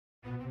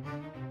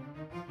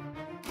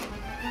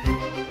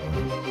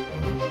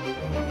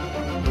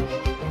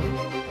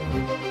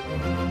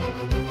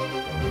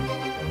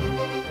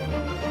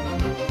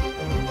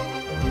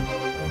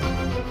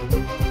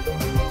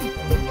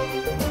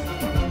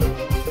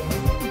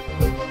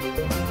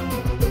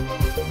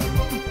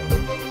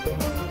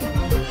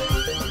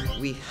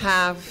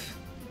have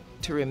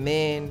to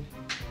remain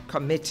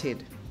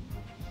committed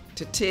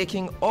to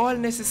taking all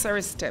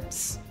necessary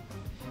steps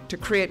to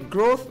create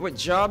growth with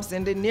jobs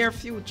in the near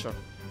future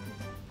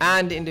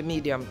and in the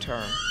medium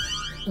term.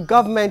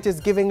 Government is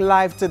giving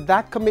life to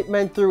that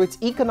commitment through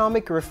its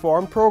economic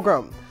reform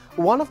program.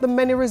 One of the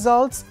many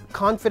results,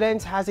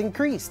 confidence has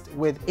increased,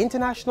 with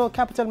international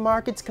capital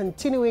markets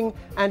continuing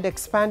and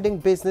expanding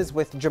business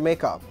with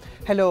Jamaica.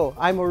 Hello,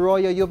 I'm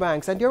Arroyo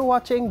Eubanks and you're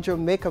watching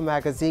Jamaica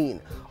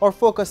Magazine. Our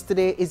focus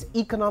today is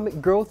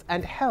economic growth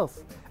and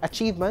health,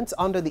 achievements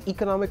under the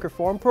economic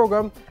reform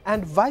program,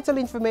 and vital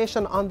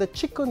information on the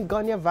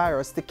chikungunya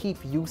virus to keep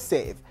you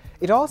safe.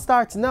 It all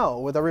starts now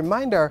with a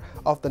reminder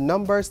of the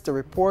numbers to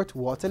report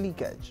water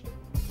leakage.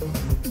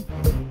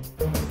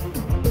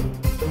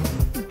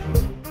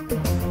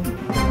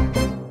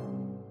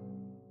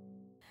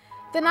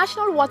 The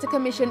National Water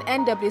Commission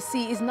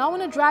 (NWC) is now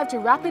on a drive to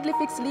rapidly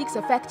fix leaks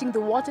affecting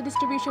the water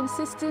distribution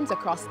systems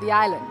across the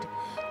island.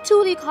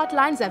 2 leak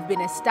hotlines have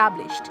been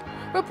established.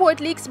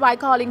 Report leaks by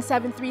calling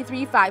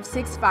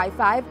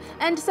 733-5655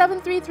 and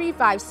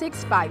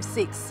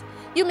 733-5656.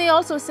 You may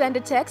also send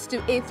a text to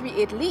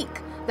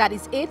 838-LEAK. That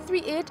is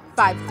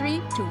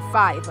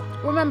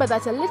 838-5325. Remember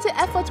that a little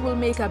effort will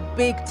make a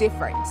big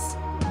difference.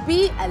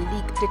 Be a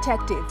leak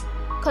detective.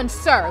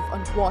 Conserve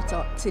on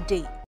water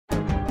today.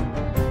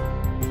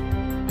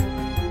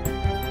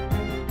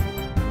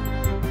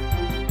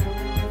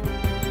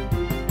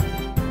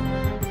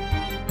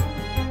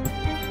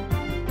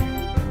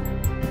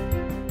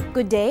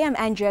 Good day, I'm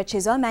Andrea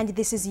Chisholm and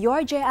this is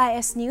your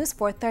JIS News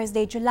for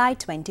Thursday, July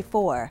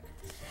 24.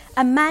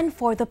 A man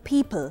for the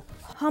people,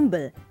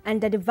 humble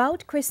and a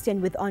devout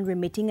Christian with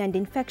unremitting and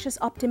infectious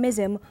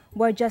optimism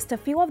were just a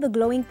few of the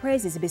glowing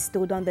praises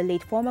bestowed on the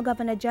late former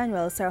Governor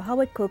General Sir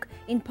Howard Cook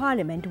in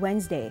Parliament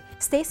Wednesday.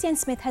 Stacey and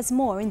Smith has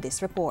more in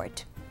this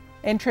report.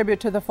 In tribute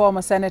to the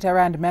former Senator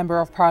and Member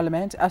of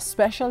Parliament, a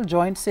special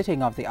joint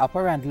sitting of the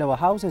upper and lower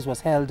houses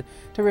was held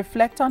to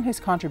reflect on his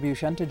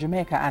contribution to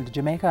Jamaica and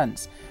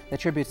Jamaicans. The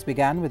tributes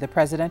began with the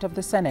President of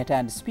the Senate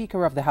and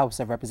Speaker of the House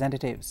of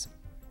Representatives.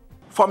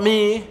 For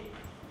me,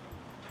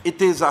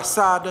 it is a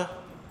sad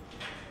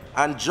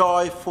and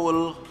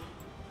joyful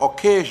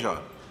occasion.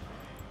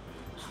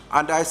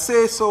 And I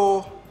say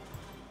so,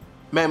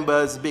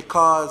 members,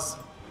 because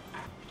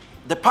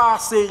the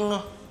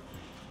passing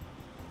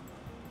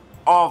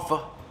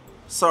of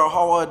Sir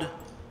Howard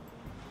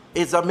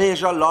is a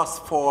major loss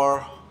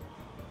for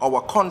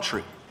our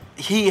country.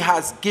 He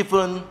has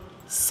given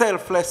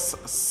selfless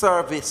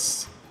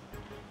service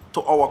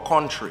to our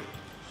country.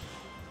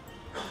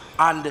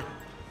 And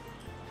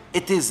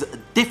it is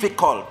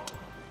difficult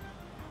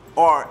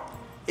or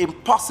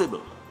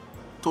impossible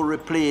to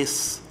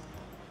replace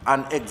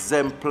an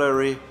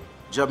exemplary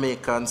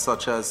Jamaican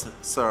such as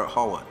Sir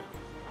Howard.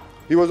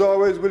 He was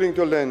always willing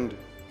to lend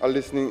a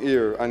listening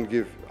ear and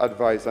give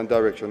advice and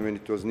direction when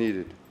it was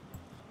needed.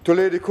 To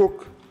Lady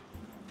Cook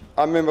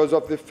and members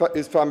of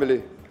his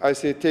family, I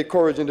say take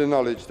courage in the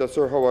knowledge that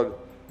Sir Howard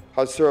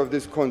has served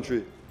this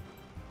country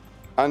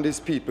and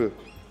his people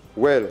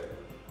well.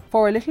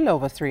 For a little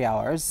over 3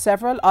 hours,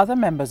 several other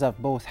members of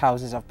both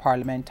Houses of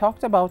Parliament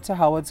talked about Sir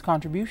Howard's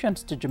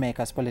contributions to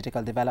Jamaica's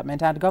political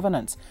development and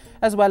governance,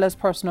 as well as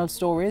personal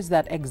stories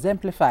that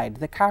exemplified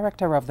the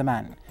character of the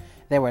man.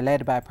 They were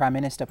led by Prime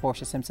Minister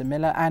Portia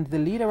Simpson-Miller and the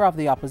Leader of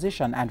the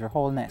Opposition, Andrew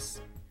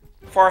Holness.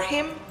 For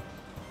him,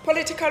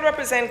 political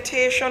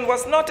representation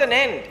was not an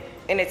end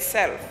in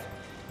itself,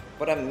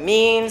 but a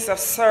means of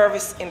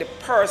service in the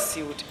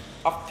pursuit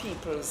of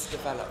people's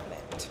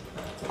development.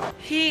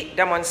 He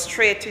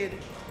demonstrated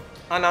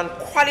an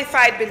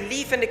unqualified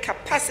belief in the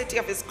capacity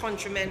of his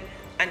countrymen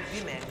and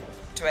women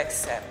to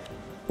excel,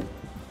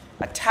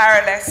 a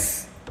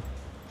tireless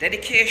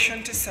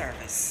dedication to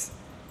service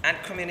and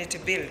community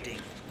building,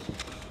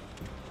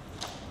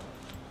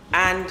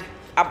 and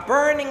a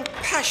burning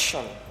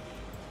passion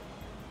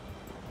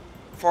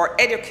for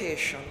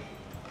education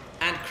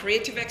and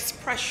creative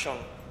expression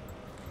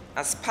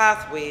as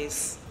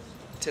pathways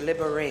to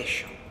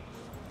liberation.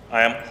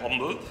 I am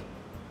humbled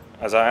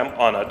as I am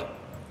honored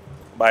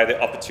by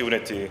the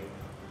opportunity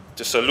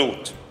to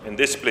salute in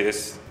this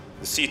place,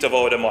 the seat of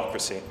our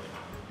democracy,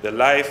 the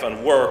life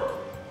and work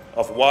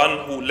of one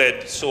who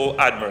led so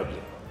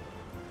admirably.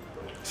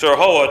 Sir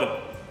Howard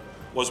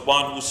was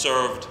one who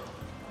served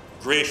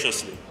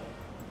graciously,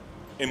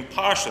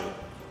 impartially,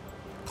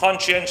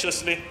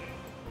 conscientiously,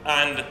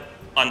 and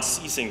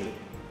unceasingly.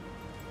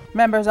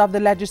 Members of the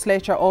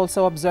legislature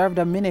also observed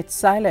a minute's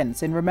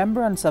silence in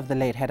remembrance of the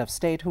late head of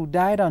state who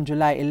died on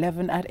July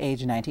 11 at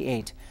age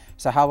 98.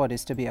 Sir Howard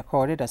is to be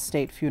accorded a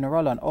state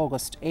funeral on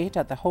August 8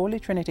 at the Holy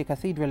Trinity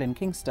Cathedral in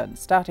Kingston,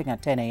 starting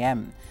at 10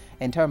 a.m.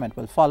 Interment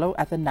will follow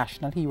at the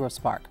National Heroes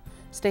Park.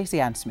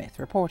 Stacey Ann Smith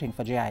reporting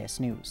for JIS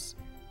News.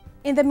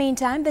 In the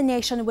meantime, the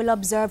nation will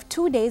observe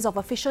 2 days of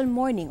official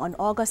mourning on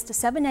August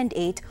 7 and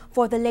 8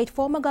 for the late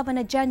former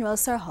Governor-General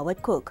Sir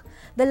Howard Cook.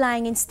 The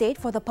lying in state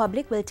for the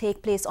public will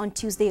take place on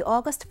Tuesday,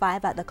 August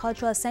 5 at the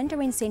Cultural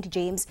Center in St.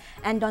 James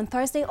and on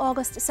Thursday,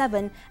 August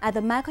 7 at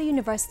the Jamaica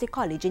University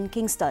College in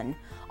Kingston.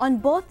 On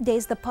both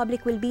days, the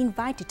public will be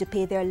invited to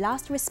pay their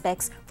last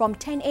respects from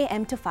 10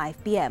 a.m. to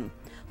 5 p.m.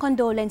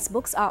 Condolence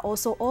books are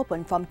also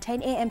open from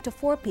 10 a.m. to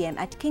 4 p.m.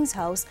 at King's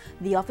House,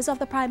 the Office of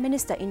the Prime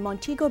Minister in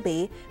Montego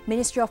Bay,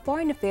 Ministry of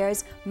Foreign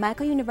Affairs,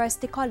 Jamaica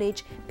University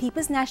College,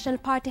 People's National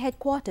Party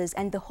Headquarters,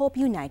 and the Hope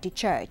United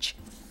Church.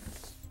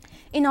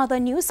 In other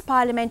news,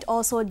 Parliament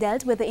also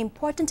dealt with the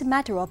important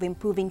matter of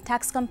improving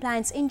tax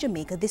compliance in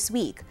Jamaica this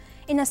week.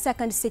 In a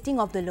second sitting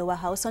of the lower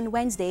house on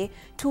Wednesday,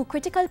 2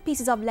 critical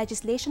pieces of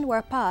legislation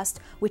were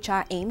passed, which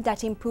are aimed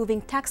at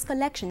improving tax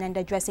collection and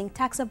addressing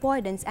tax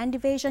avoidance and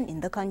evasion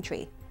in the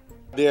country.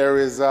 There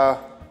is a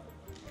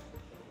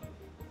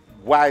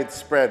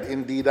widespread,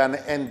 indeed an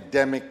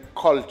endemic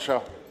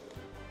culture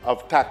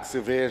of tax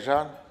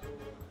evasion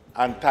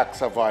and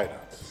tax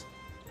avoidance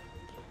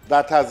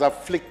that has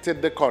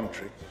afflicted the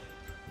country.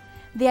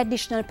 The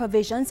additional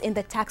provisions in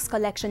the Tax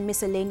Collection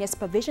Miscellaneous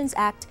Provisions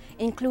Act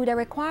include a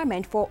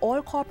requirement for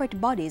all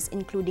corporate bodies,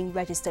 including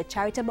registered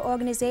charitable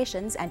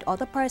organizations and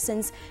other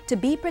persons, to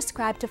be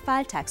prescribed to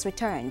file tax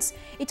returns.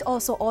 It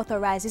also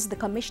authorizes the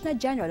Commissioner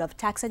General of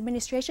Tax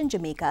Administration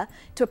Jamaica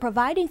to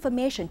provide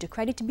information to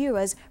credit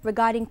bureaus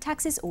regarding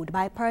taxes owed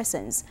by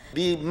persons.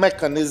 The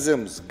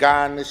mechanisms,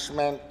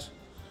 garnishment,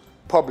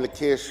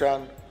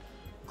 publication,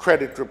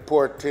 credit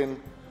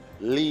reporting,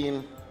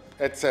 lien,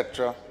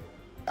 etc.,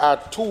 are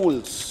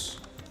tools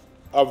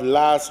of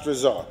last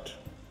resort.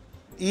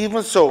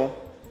 Even so,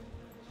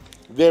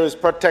 there is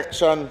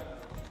protection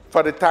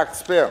for the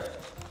taxpayer.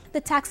 The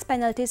Tax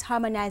Penalties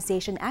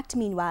Harmonization Act,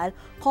 meanwhile,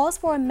 calls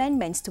for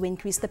amendments to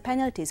increase the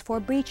penalties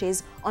for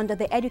breaches under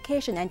the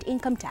Education and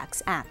Income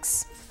Tax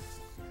Acts.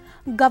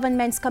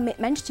 Government's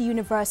commitment to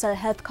universal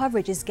health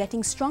coverage is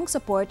getting strong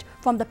support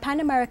from the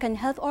Pan-American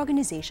Health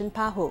Organization,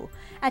 PAHO.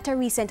 At a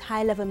recent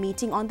high-level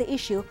meeting on the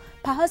issue,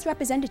 PAHO's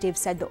representative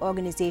said the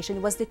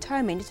organization was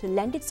determined to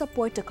lend its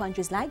support to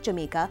countries like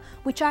Jamaica,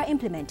 which are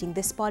implementing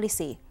this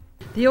policy.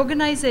 The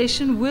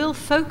organization will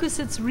focus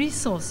its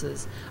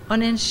resources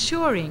on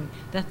ensuring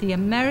that the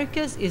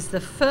Americas is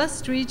the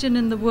first region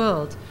in the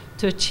world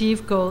to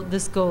achieve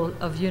this goal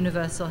of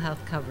universal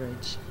health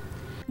coverage.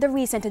 The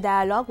recent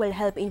dialogue will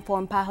help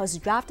inform PAHO's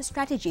draft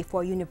strategy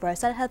for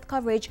universal health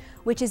coverage,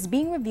 which is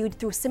being reviewed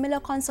through similar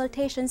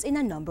consultations in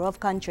a number of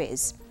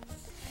countries.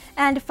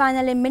 And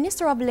finally,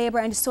 Minister of Labour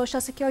and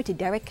Social Security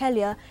Derek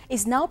Kelly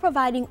is now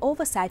providing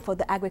oversight for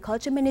the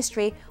Agriculture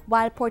Ministry,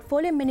 while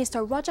Portfolio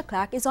Minister Roger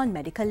Clark is on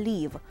medical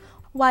leave.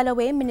 While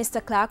away, Minister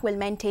Clark will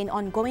maintain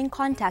ongoing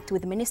contact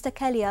with Minister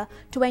Kelly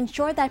to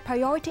ensure that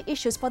priority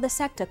issues for the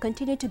sector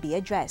continue to be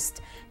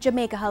addressed.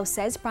 Jamaica House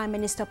says Prime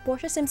Minister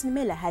Portia Simpson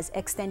Miller has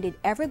extended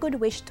every good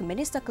wish to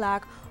Minister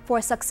Clark for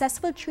a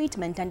successful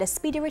treatment and a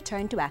speedy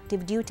return to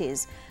active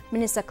duties.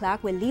 Minister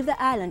Clark will leave the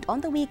island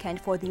on the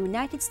weekend for the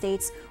United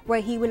States,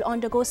 where he will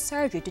undergo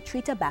surgery to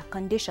treat a back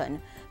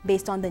condition.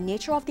 Based on the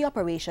nature of the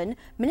operation,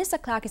 Minister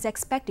Clark is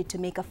expected to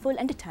make a full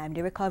and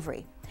timely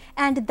recovery.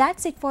 And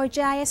that's it for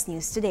JIS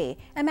News today.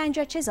 I'm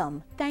Andrea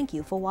Chisholm. Thank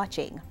you for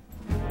watching.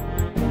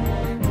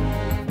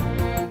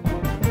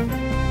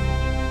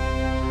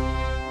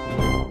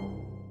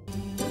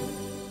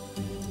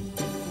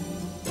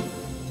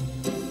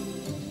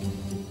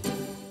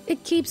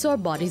 It keeps our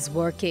bodies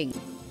working,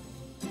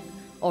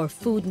 our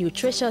food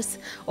nutritious,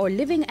 our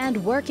living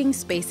and working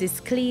spaces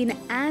clean,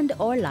 and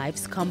our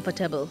lives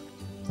comfortable.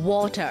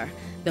 Water,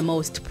 the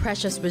most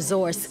precious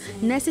resource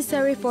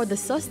necessary for the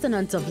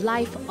sustenance of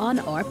life on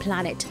our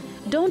planet.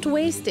 Don't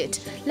waste it.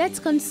 Let's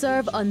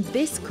conserve on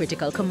this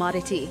critical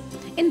commodity.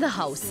 In the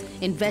house,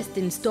 invest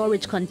in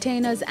storage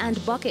containers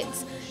and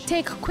buckets.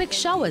 Take quick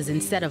showers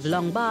instead of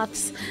long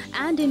baths,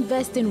 and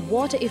invest in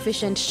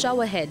water-efficient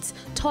shower heads,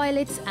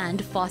 toilets,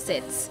 and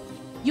faucets.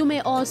 You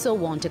may also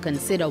want to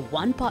consider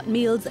one-pot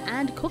meals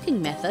and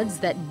cooking methods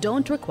that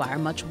don't require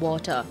much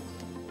water.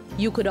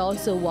 You could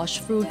also wash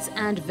fruits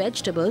and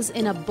vegetables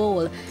in a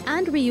bowl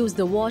and reuse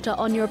the water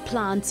on your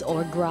plants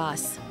or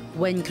grass.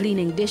 When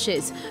cleaning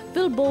dishes,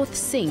 fill both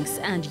sinks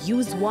and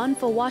use one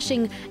for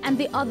washing and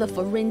the other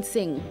for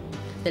rinsing.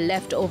 The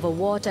leftover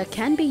water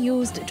can be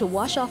used to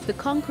wash off the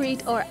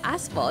concrete or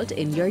asphalt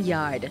in your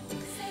yard.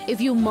 If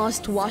you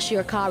must wash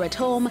your car at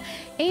home,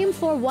 aim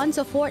for once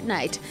a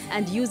fortnight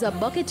and use a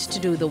bucket to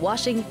do the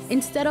washing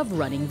instead of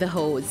running the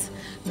hose.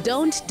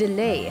 Don't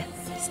delay.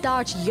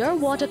 Start your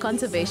water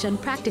conservation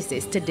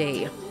practices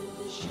today.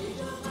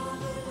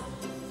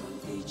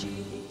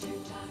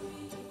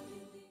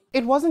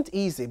 It wasn't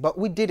easy, but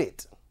we did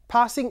it.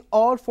 Passing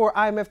all 4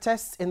 IMF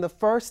tests in the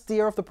first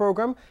year of the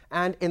program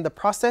and in the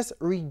process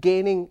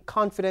regaining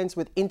confidence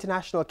with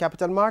international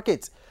capital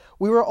markets.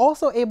 We were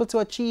also able to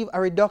achieve a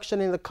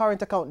reduction in the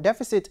current account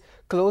deficit,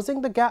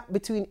 closing the gap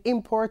between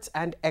imports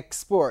and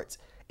exports.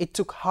 It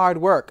took hard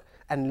work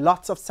and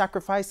lots of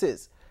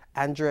sacrifices.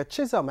 Andrea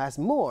Chisholm has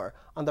more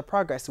on the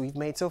progress we've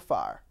made so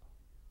far.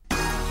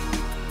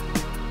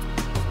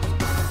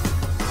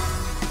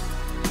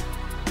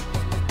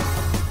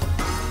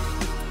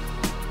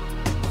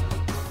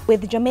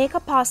 With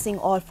Jamaica passing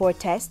all 4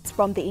 tests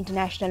from the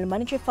International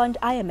Monetary Fund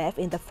 (IMF)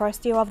 in the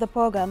first year of the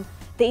program,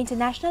 the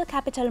international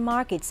capital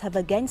markets have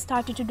again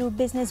started to do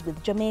business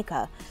with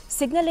Jamaica,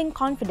 signaling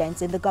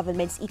confidence in the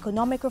government's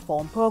economic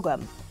reform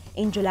program.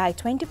 In July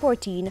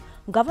 2014,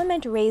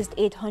 government raised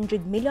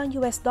 $800 million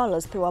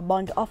through a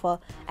bond offer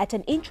at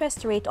an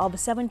interest rate of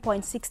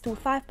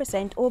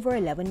 7.625% over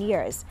 11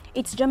 years.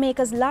 It's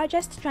Jamaica's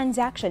largest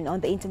transaction on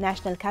the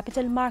international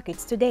capital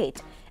markets to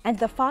date, and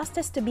the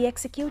fastest to be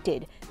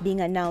executed, being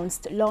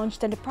announced,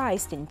 launched and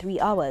priced in 3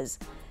 hours.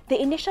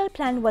 The initial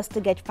plan was to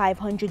get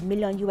 $500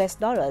 million,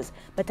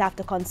 but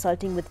after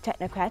consulting with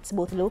technocrats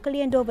both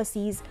locally and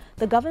overseas,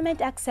 the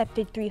government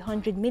accepted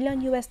 $300 million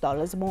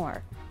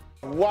more.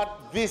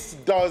 What this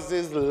does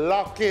is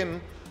lock in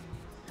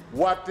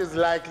what is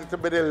likely to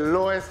be the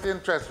lowest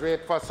interest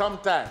rate for some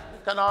time.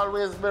 It can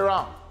always be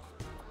wrong.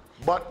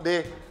 But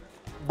the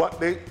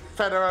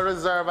Federal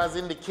Reserve has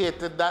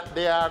indicated that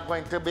they are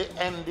going to be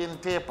ending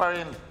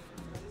tapering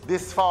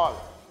this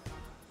fall,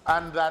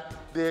 and that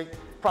the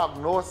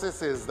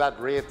prognosis is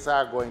that rates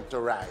are going to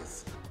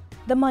rise.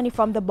 The money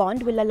from the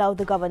bond will allow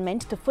the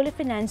government to fully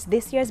finance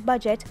this year's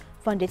budget,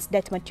 fund its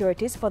debt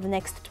maturities for the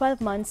next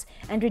 12 months,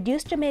 and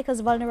reduce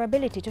Jamaica's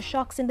vulnerability to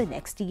shocks in the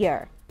next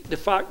year. The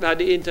fact that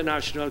the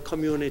international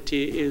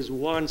community is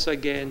once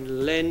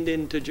again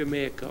lending to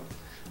Jamaica,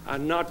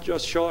 and not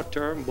just short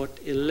term, but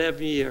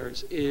 11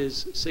 years,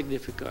 is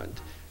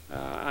significant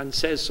and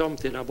says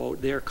something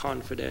about their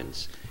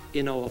confidence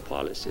in our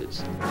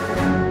policies.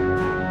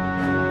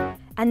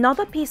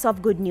 Another piece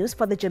of good news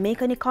for the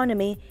Jamaican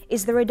economy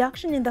is the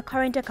reduction in the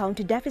current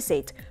account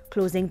deficit,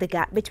 closing the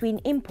gap between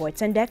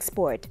imports and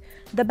export.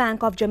 The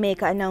Bank of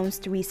Jamaica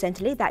announced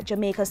recently that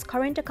Jamaica's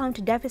current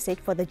account deficit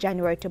for the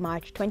January to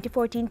March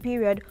 2014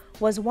 period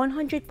was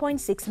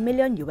 $100.6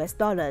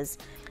 million.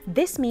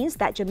 This means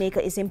that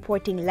Jamaica is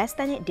importing less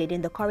than it did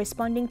in the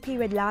corresponding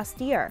period last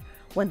year,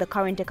 when the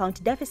current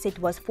account deficit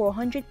was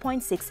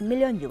 $400.6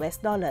 million.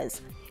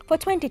 For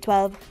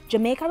 2012,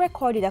 Jamaica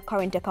recorded a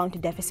current account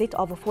deficit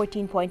of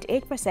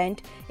 14.8%,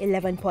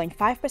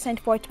 11.5%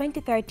 for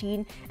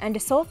 2013,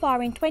 and so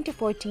far in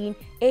 2014,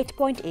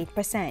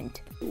 8.8%.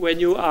 When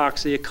you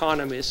ask the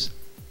economists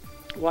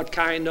what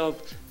kind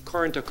of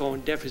current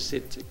account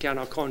deficit can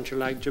a country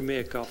like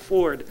Jamaica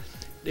afford,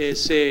 they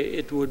say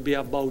it would be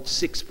about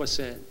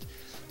 6%.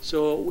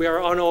 So we are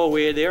on our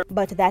way there.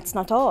 But that's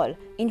not all.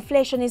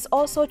 Inflation is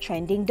also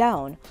trending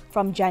down.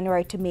 From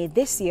January to May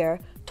this year,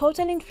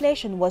 total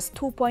inflation was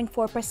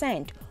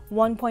 2.4%,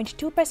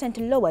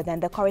 1.2% lower than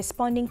the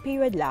corresponding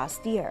period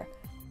last year.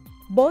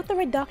 Both the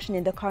reduction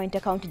in the current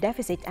account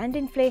deficit and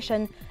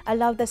inflation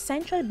allowed the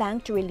central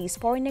bank to release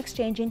foreign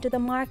exchange into the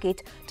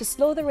market to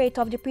slow the rate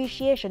of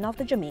depreciation of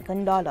the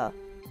Jamaican dollar.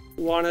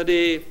 One of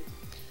the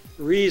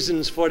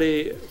reasons for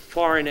the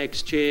foreign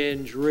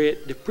exchange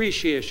rate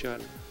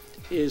depreciation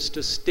is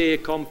to stay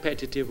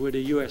competitive with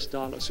the US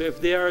dollar. So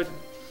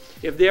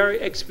if they're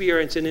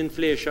experiencing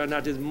inflation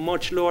that is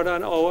much lower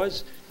than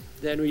ours,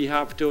 then we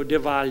have to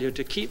devalue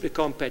to keep the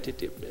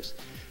competitiveness.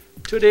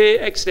 To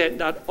the extent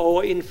that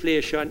our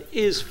inflation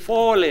is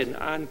falling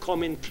and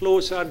coming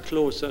closer and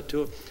closer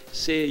to,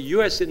 say,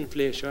 US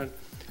inflation,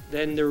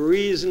 then the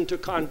reason to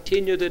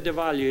continue the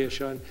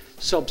devaluation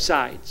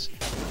subsides.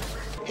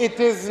 It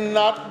is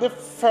not the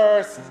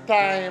first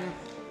time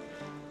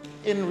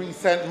in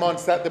recent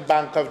months that the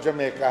Bank of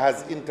Jamaica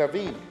has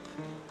intervened,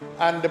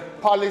 and the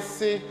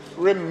policy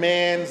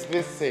remains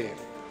the same.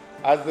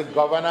 As the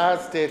governor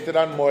has stated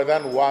on more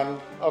than one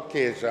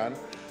occasion,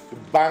 the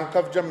Bank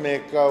of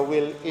Jamaica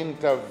will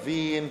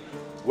intervene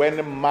when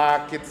the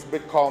markets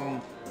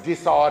become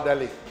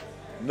disorderly,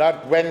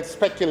 not when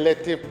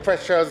speculative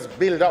pressures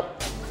build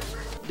up.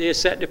 They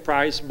set the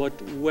price, but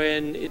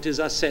when it is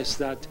assessed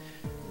that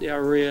they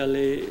are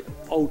really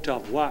out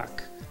of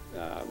whack,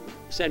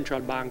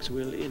 central banks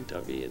will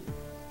intervene.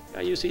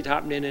 And you see it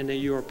happening in the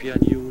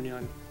European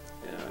Union,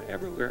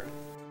 everywhere.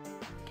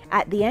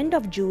 At the end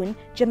of June,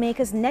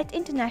 Jamaica's net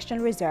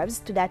international reserves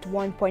stood at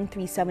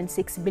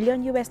 $1.376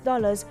 billion,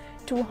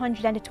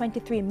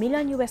 $223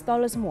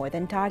 million more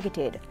than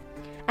targeted.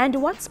 And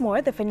what's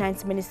more, the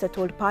finance minister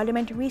told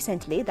Parliament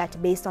recently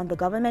that based on the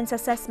government's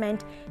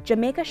assessment,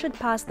 Jamaica should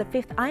pass the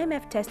 5th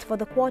IMF test for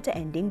the quarter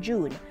ending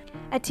June.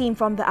 A team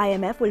from the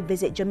IMF will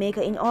visit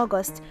Jamaica in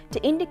August to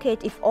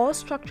indicate if all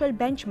structural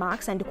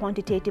benchmarks and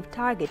quantitative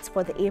targets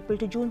for the April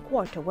to June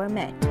quarter were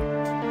met.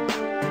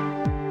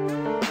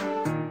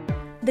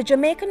 The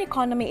Jamaican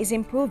economy is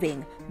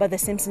improving, but the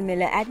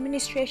Simpson-Miller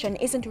administration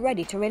isn't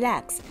ready to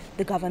relax.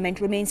 The government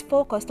remains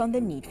focused on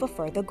the need for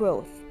further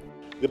growth.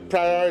 The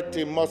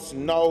priority must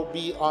now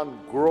be on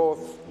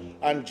growth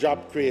and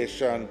job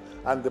creation,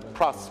 and the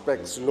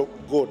prospects look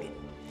good.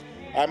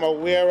 I'm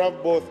aware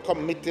of both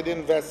committed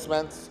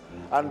investments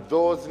and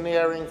those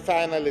nearing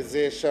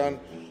finalization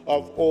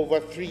of over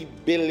 $3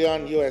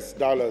 billion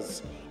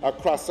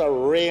across a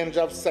range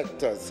of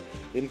sectors,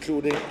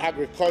 including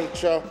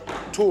agriculture,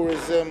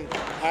 tourism,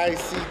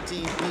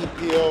 ICT,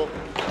 BPO,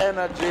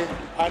 energy,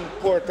 and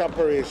port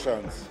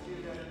operations.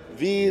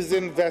 These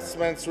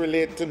investments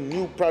relate to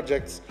new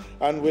projects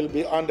and will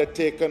be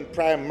undertaken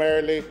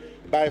primarily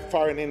by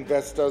foreign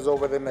investors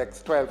over the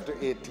next 12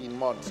 to 18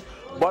 months.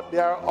 But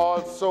there are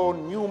also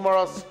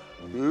numerous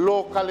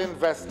local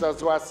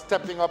investors who are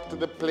stepping up to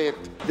the plate.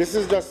 This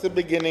is just the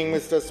beginning,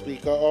 Mr.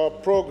 Speaker. Our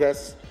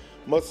progress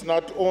must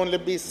not only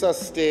be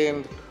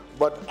sustained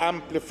but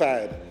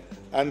amplified,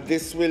 and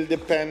this will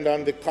depend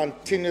on the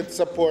continued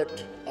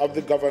support of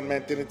the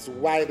government in its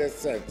widest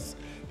sense,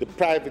 the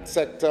private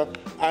sector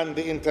and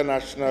the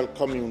international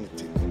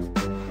community.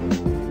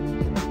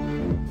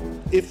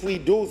 If we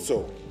do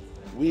so,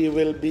 we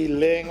will be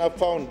laying a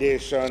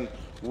foundation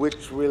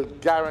which will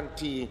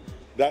guarantee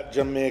that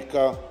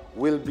Jamaica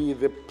will be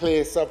the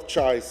place of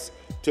choice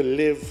to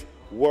live,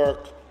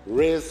 work,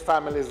 raise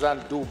families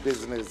and do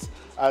business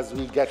as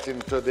we get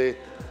into the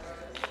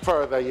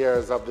further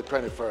years of the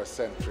 21st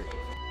century.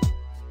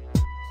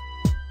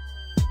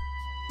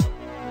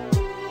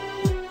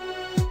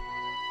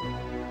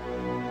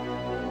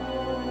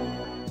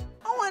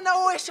 I wonder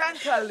where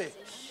Chantal is.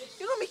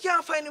 You know me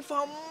can't find him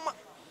for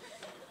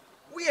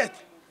wait.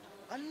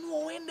 I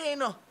know when they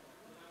know.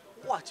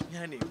 Watch me,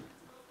 honey.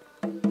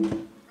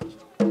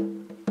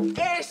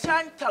 Hey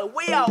Chantal,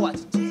 where you watch?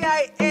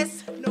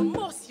 GIS? No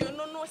most you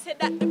no say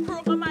that the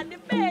program are the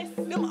best.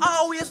 Them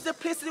always the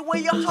places where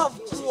you have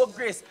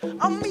progress.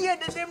 I'm made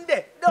of them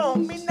there.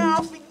 Don't me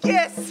now for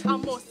guess. I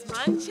most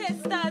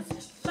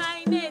Manchester's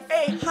finest.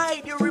 Hey,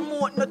 hide the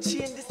remote, not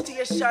change the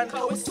station.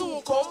 Cause we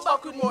soon come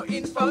back with more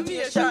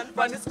information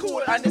from the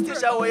school and the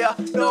station where you're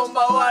number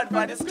one,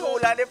 from the school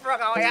and the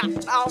program where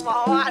you're number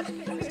one.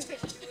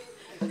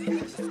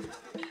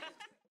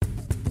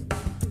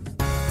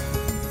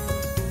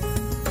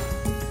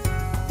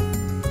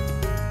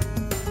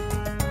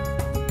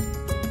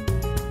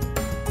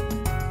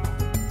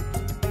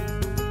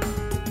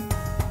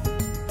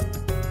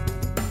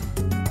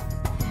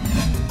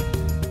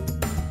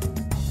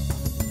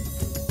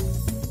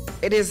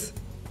 It is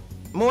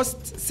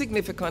most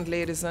significant,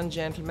 ladies and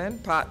gentlemen,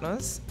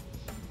 partners,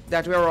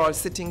 that we're all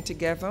sitting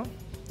together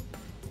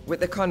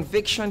with the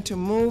conviction to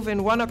move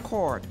in one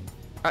accord.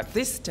 At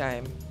this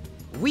time,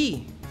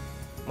 we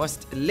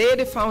must lay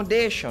the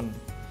foundation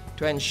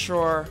to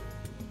ensure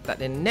that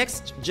the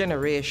next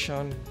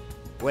generation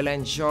will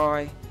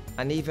enjoy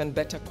an even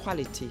better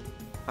quality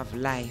of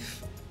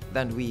life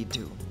than we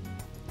do.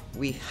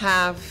 We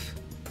have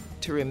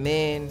to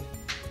remain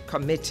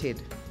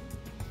committed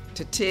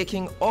to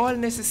taking all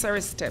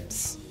necessary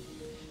steps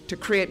to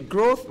create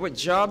growth with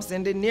jobs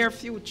in the near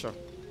future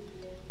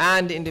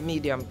and in the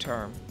medium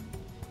term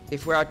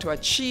if we are to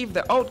achieve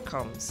the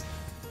outcomes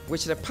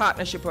which the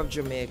Partnership of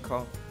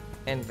Jamaica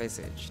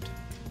envisaged.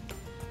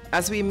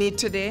 As we meet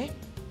today,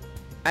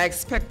 I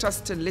expect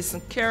us to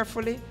listen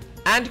carefully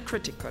and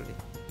critically,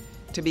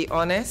 to be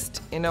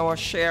honest in our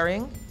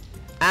sharing,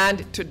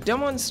 and to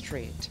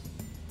demonstrate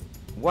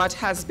what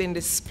has been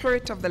the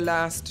spirit of the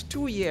last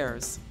 2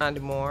 years and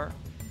more,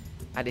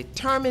 a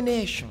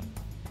determination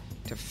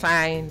to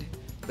find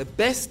the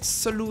best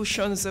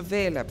solutions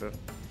available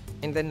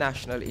in the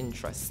national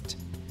interest.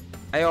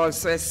 I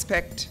also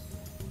expect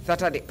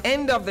that at the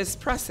end of this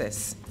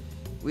process,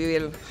 we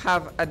will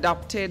have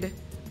adopted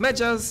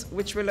measures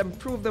which will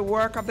improve the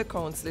work of the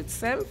Council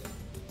itself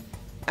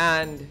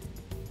and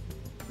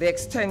the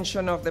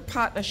extension of the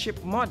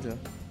partnership model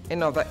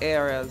in other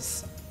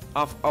areas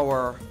of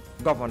our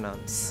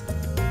governance.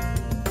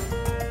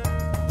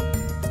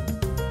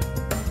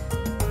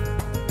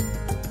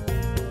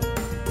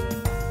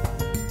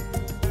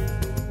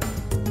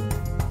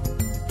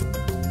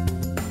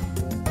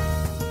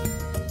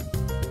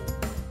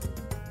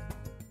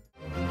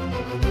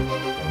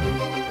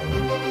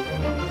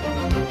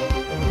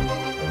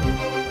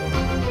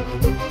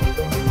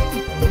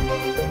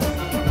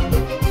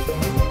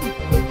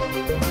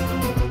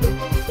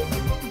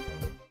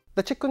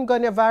 The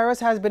chikungunya virus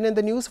has been in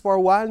the news for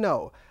a while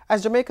now,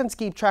 as Jamaicans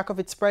keep track of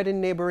its spread in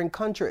neighboring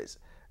countries.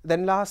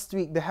 Then last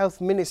week, the Health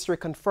Ministry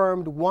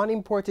confirmed one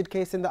imported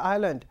case in the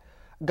island.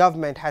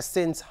 Government has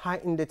since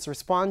heightened its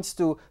response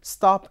to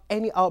stop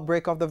any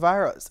outbreak of the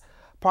virus.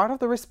 Part of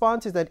the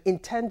response is an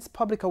intense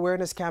public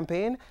awareness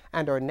campaign,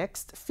 and our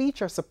next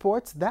feature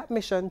supports that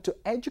mission to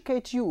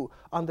educate you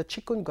on the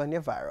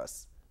chikungunya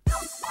virus.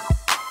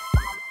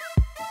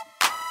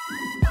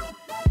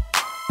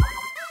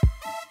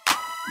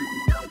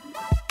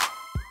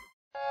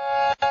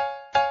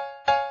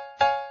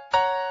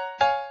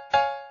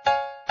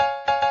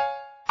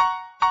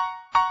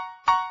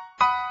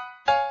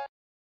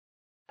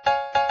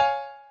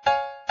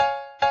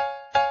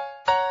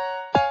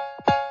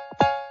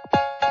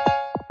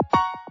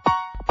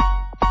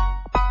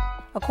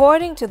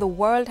 According to the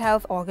World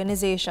Health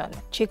Organization,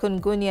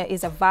 chikungunya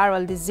is a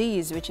viral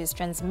disease which is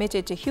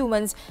transmitted to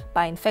humans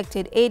by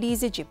infected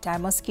Aedes aegypti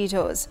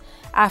mosquitoes.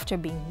 After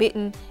being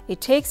bitten, it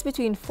takes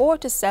between 4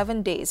 to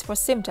 7 days for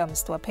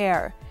symptoms to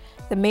appear.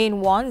 The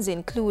main ones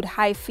include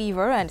high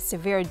fever and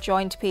severe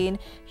joint pain,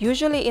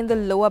 usually in the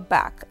lower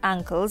back,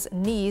 ankles,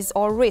 knees,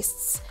 or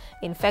wrists.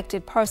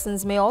 Infected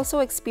persons may also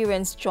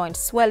experience joint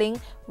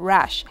swelling,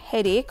 rash,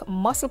 headache,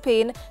 muscle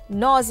pain,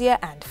 nausea,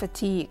 and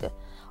fatigue.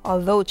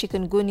 Although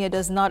chikungunya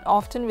does not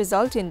often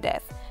result in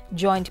death,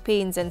 joint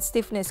pains and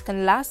stiffness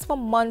can last for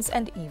months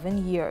and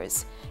even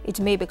years.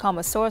 It may become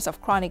a source of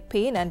chronic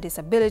pain and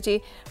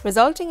disability,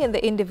 resulting in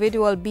the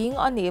individual being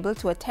unable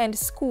to attend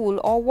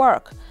school or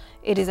work.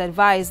 It is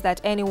advised that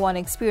anyone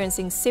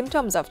experiencing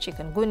symptoms of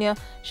chikungunya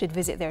should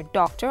visit their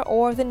doctor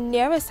or the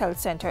nearest health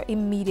center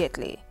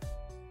immediately.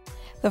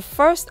 The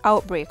first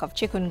outbreak of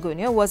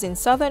chikungunya was in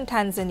southern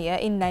Tanzania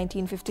in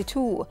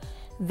 1952.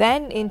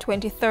 Then, in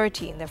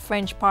 2013, the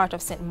French part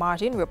of St.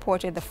 Martin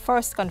reported the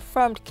first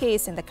confirmed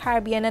case in the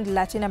Caribbean and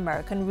Latin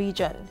American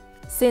region.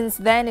 Since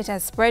then, it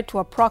has spread to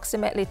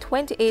approximately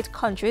 28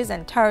 countries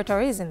and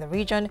territories in the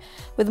region,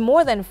 with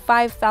more than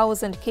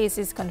 5,000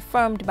 cases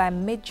confirmed by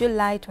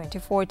mid-July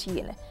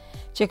 2014.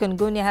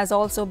 Chikungunya has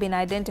also been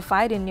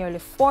identified in nearly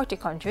 40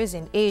 countries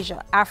in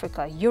Asia,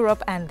 Africa,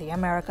 Europe, and the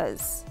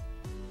Americas.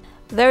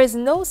 There is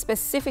no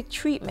specific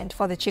treatment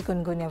for the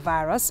chikungunya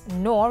virus,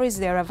 nor is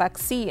there a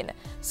vaccine,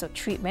 so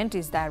treatment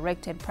is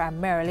directed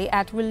primarily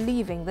at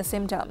relieving the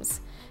symptoms.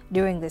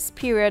 During this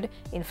period,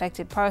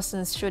 infected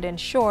persons should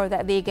ensure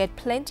that they get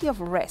plenty of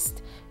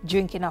rest,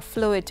 drink enough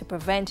fluid to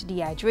prevent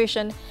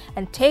dehydration,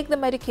 and take the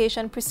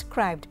medication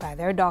prescribed by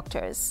their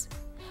doctors.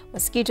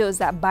 Mosquitoes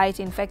that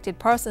bite infected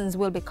persons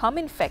will become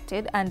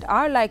infected and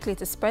are likely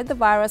to spread the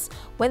virus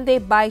when they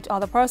bite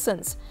other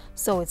persons,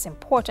 so it's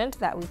important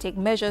that we take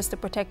measures to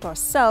protect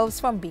ourselves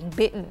from being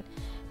bitten.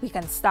 We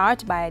can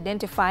start by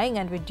identifying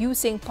and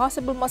reducing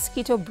possible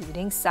mosquito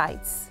breeding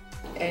sites.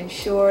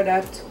 Ensure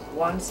that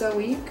once a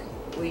week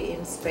we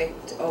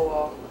inspect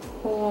our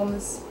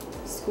homes,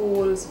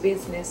 schools,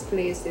 business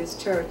places,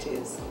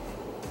 churches.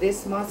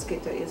 This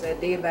mosquito is a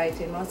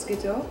day-biting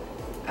mosquito,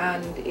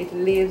 and it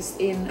lives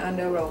in and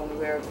around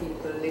where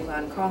people live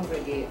and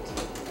congregate.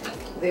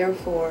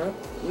 Therefore,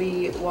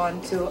 we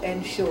want to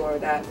ensure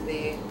that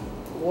the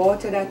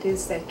water that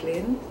is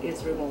settling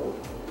is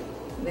removed.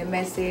 The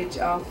message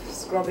of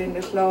scrubbing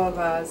the flower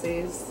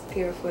vases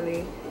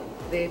carefully,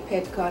 the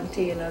PET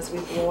containers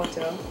with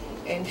water,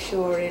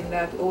 ensuring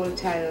that old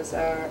tiles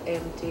are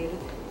emptied,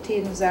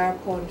 tins are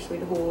punched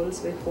with holes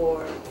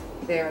before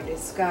they are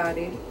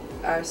discarded,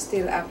 are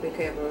still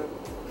applicable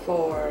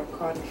for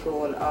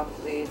control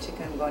of the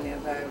chikungunya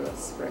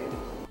virus spread.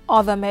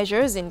 Other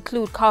measures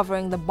include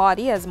covering the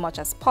body as much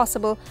as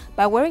possible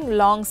by wearing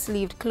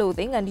long-sleeved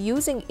clothing and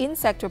using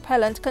insect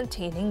repellent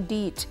containing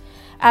DEET.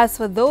 As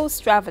for those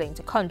traveling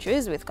to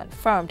countries with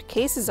confirmed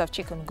cases of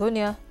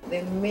chikungunya,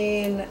 the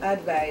main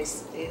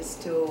advice is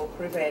to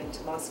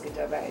prevent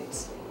mosquito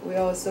bites. We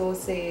also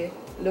say,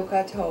 look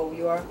at how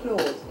you are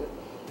clothed.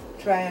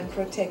 Try and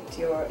protect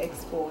your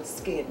exposed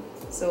skin.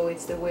 So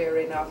it's the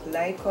wearing of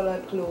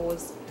light-colored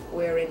clothes,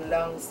 wearing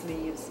long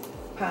sleeves,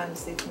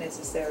 pants if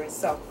necessary,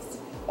 socks.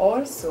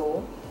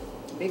 Also,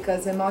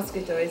 because the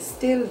mosquito is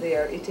still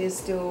there, it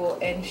is to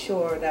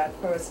ensure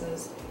that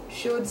persons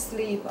should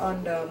sleep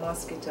under a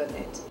mosquito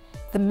net.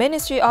 The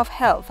Ministry of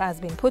Health has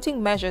been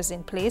putting measures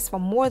in place for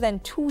more than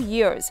 2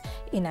 years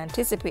in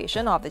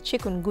anticipation of the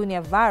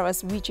chikungunya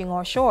virus reaching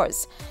our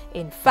shores.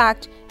 In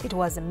fact, it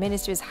was the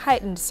ministry's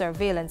heightened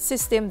surveillance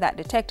system that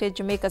detected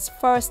Jamaica's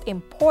first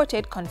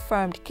imported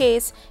confirmed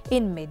case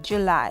in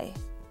mid-July.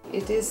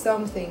 It is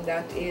something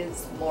that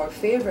is more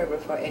favorable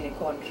for any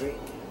country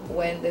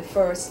when the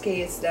first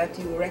case that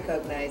you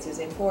recognize is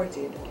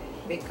imported,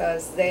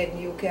 because then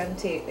you can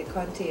take the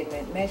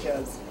containment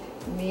measures,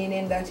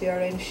 meaning that you are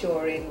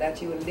ensuring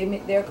that you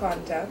limit their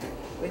contact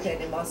with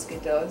any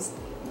mosquitoes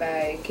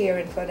by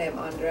caring for them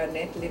under a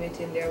net,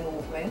 limiting their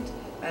movement,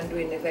 and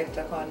doing the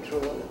vector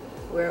control.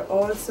 We're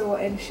also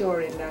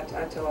ensuring that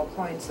at our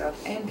points of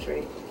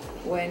entry,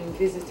 when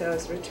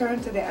visitors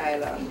return to the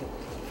island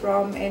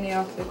from any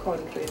of the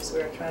countries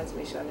where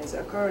transmission is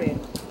occurring,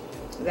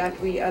 that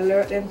we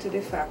alert them to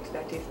the fact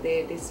that if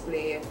they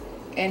display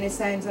any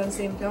signs and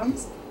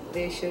symptoms,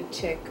 they should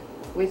check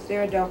with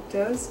their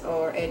doctors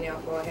or any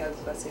of our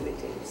health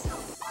facilities.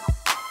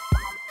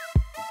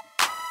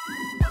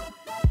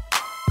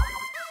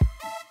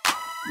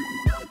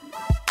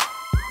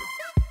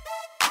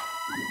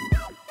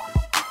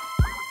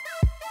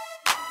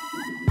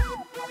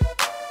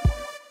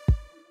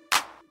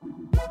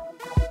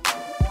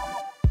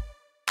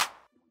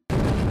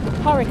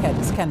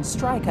 Hurricanes can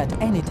strike at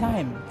any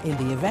time. In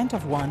the event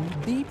of one,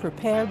 be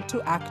prepared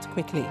to act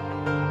quickly.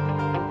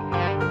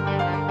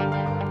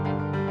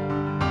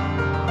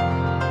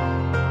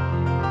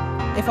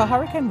 If a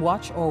hurricane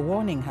watch or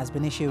warning has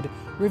been issued,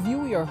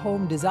 review your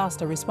home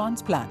disaster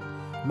response plan.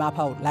 Map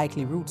out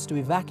likely routes to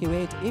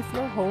evacuate if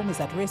your home is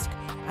at risk,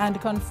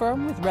 and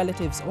confirm with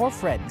relatives or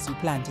friends you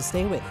plan to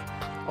stay with.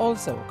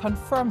 Also,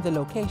 confirm the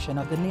location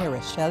of the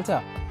nearest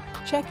shelter.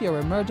 Check your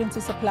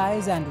emergency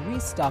supplies and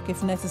restock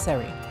if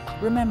necessary.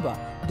 Remember,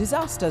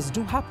 disasters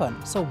do happen,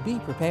 so be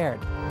prepared.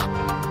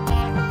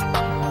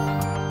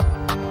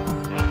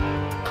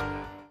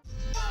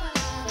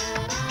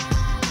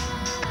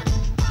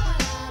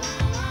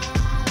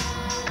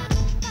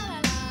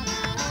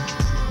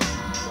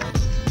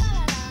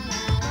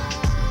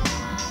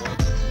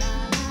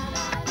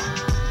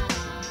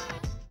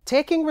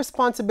 taking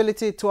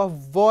responsibility to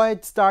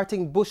avoid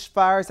starting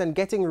bushfires and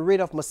getting rid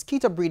of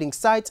mosquito breeding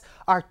sites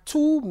are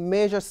two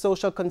major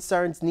social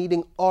concerns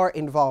needing our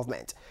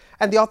involvement.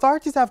 And the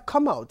authorities have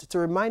come out to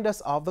remind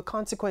us of the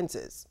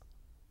consequences.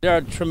 There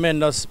are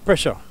tremendous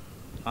pressure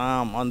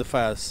on the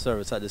fire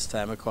service at this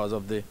time because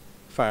of the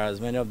fires.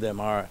 Many of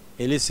them are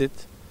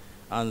illicit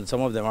and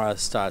some of them are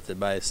started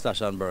by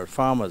slash and burn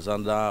farmers.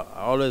 And I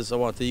always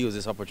want to use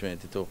this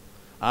opportunity to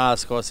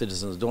ask our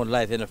citizens, don't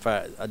light any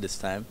fire at this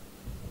time.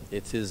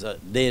 It is a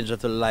danger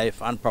to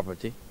life and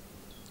property,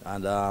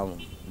 and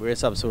where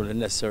it's absolutely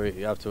necessary,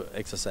 you have to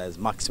exercise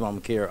maximum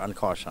care and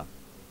caution.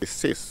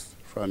 Desist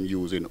from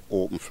using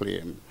open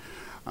flame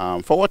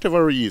for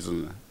whatever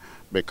reason,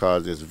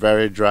 because it's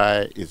very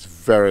dry, it's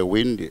very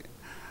windy,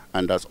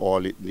 and that's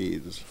all it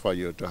needs for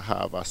you to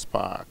have a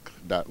spark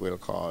that will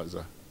cause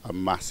a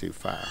massive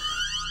fire.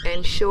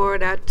 Ensure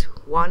that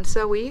once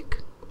a week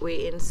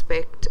we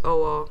inspect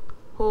our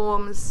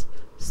homes,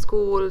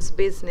 schools,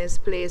 business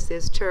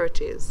places,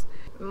 churches.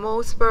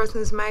 Most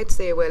persons might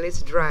say, well,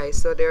 it's dry,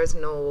 so there's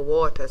no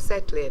water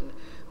settling.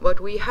 But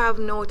we have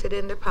noted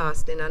in the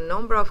past in a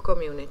number of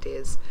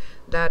communities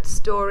that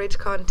storage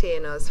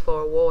containers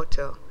for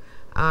water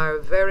are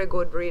very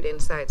good breeding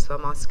sites for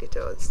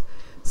mosquitoes.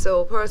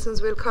 So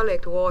persons will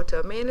collect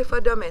water mainly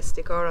for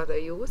domestic or other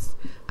use,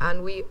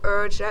 and we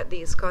urge that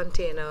these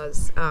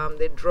containers,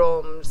 the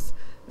drums,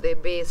 the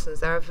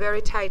basins are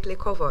very tightly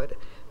covered,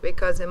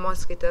 because the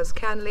mosquitoes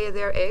can lay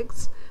their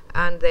eggs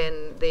and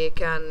then they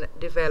can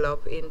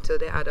develop into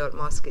the adult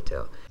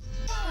mosquito.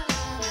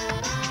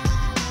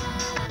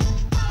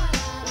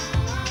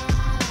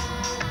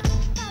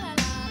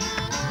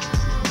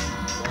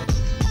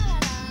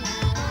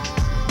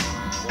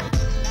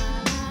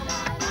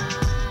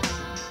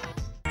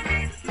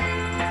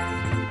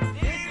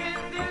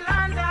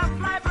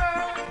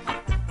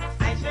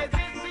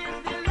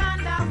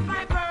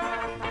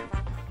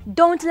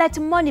 Don't let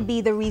money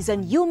be the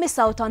reason you miss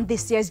out on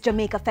this year's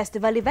Jamaica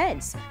Festival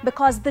events,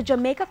 because the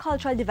Jamaica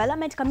Cultural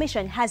Development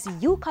Commission has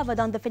you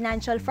covered on the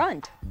financial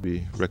front.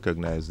 We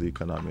recognize the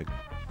economic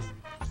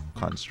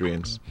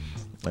constraints,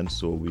 and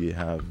so we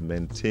have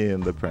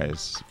maintained the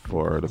price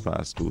for the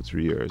past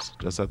 2-3 years,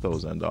 just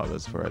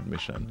 $1,000 for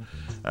admission.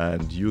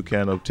 And you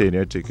can obtain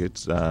your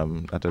tickets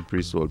at a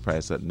pre-sold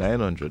price at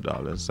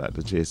 $900 at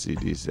the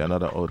JCDC and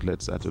other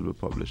outlets that will be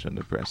published in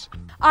the press.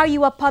 Are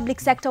you a public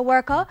sector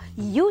worker?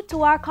 You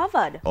too are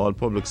covered. All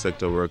public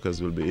sector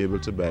workers will be able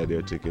to buy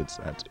their tickets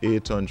at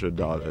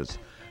 $800.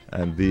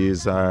 And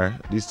these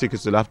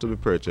tickets will have to be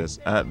purchased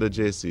at the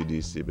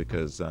JCDC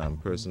because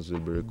persons will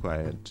be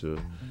required to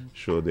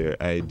show their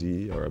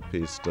ID or a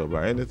pay stub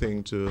or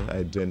anything to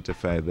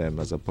identify them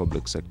as a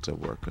public sector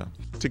worker.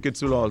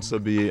 Tickets will also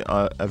be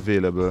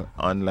available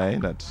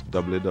online at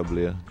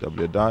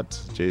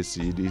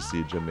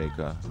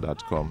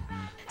www.jcdcjamaica.com.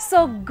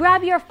 So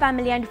grab your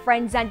family and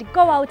friends and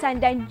go out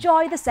and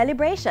enjoy the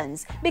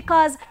celebrations,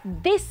 because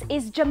this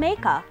is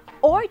Jamaica,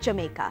 or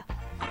Jamaica.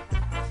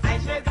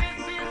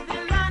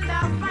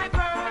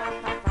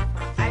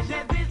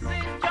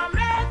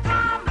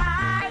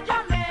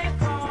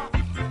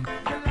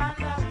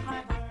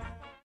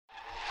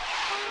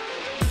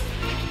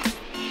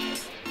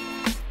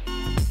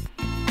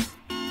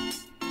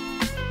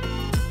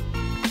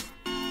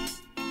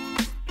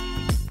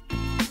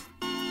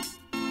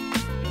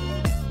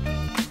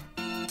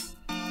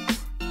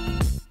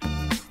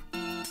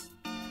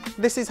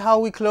 This is how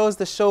we close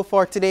the show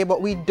for today,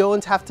 but we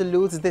don't have to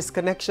lose this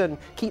connection.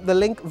 Keep the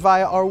link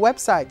via our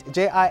website,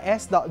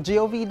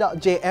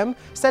 jis.gov.jm.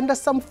 Send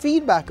us some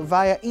feedback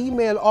via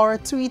email or a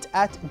tweet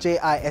at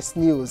JIS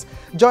News.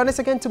 Join us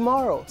again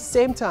tomorrow,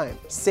 same time,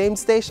 same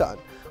station.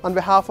 On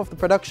behalf of the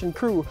production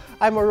crew,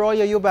 I'm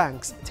Arroyo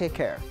Eubanks. Take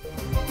care.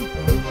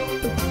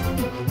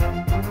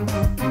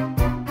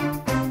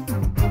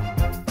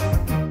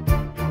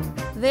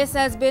 This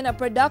has been a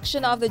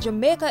production of the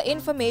Jamaica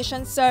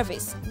Information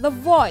Service, the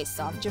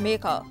voice of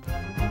Jamaica.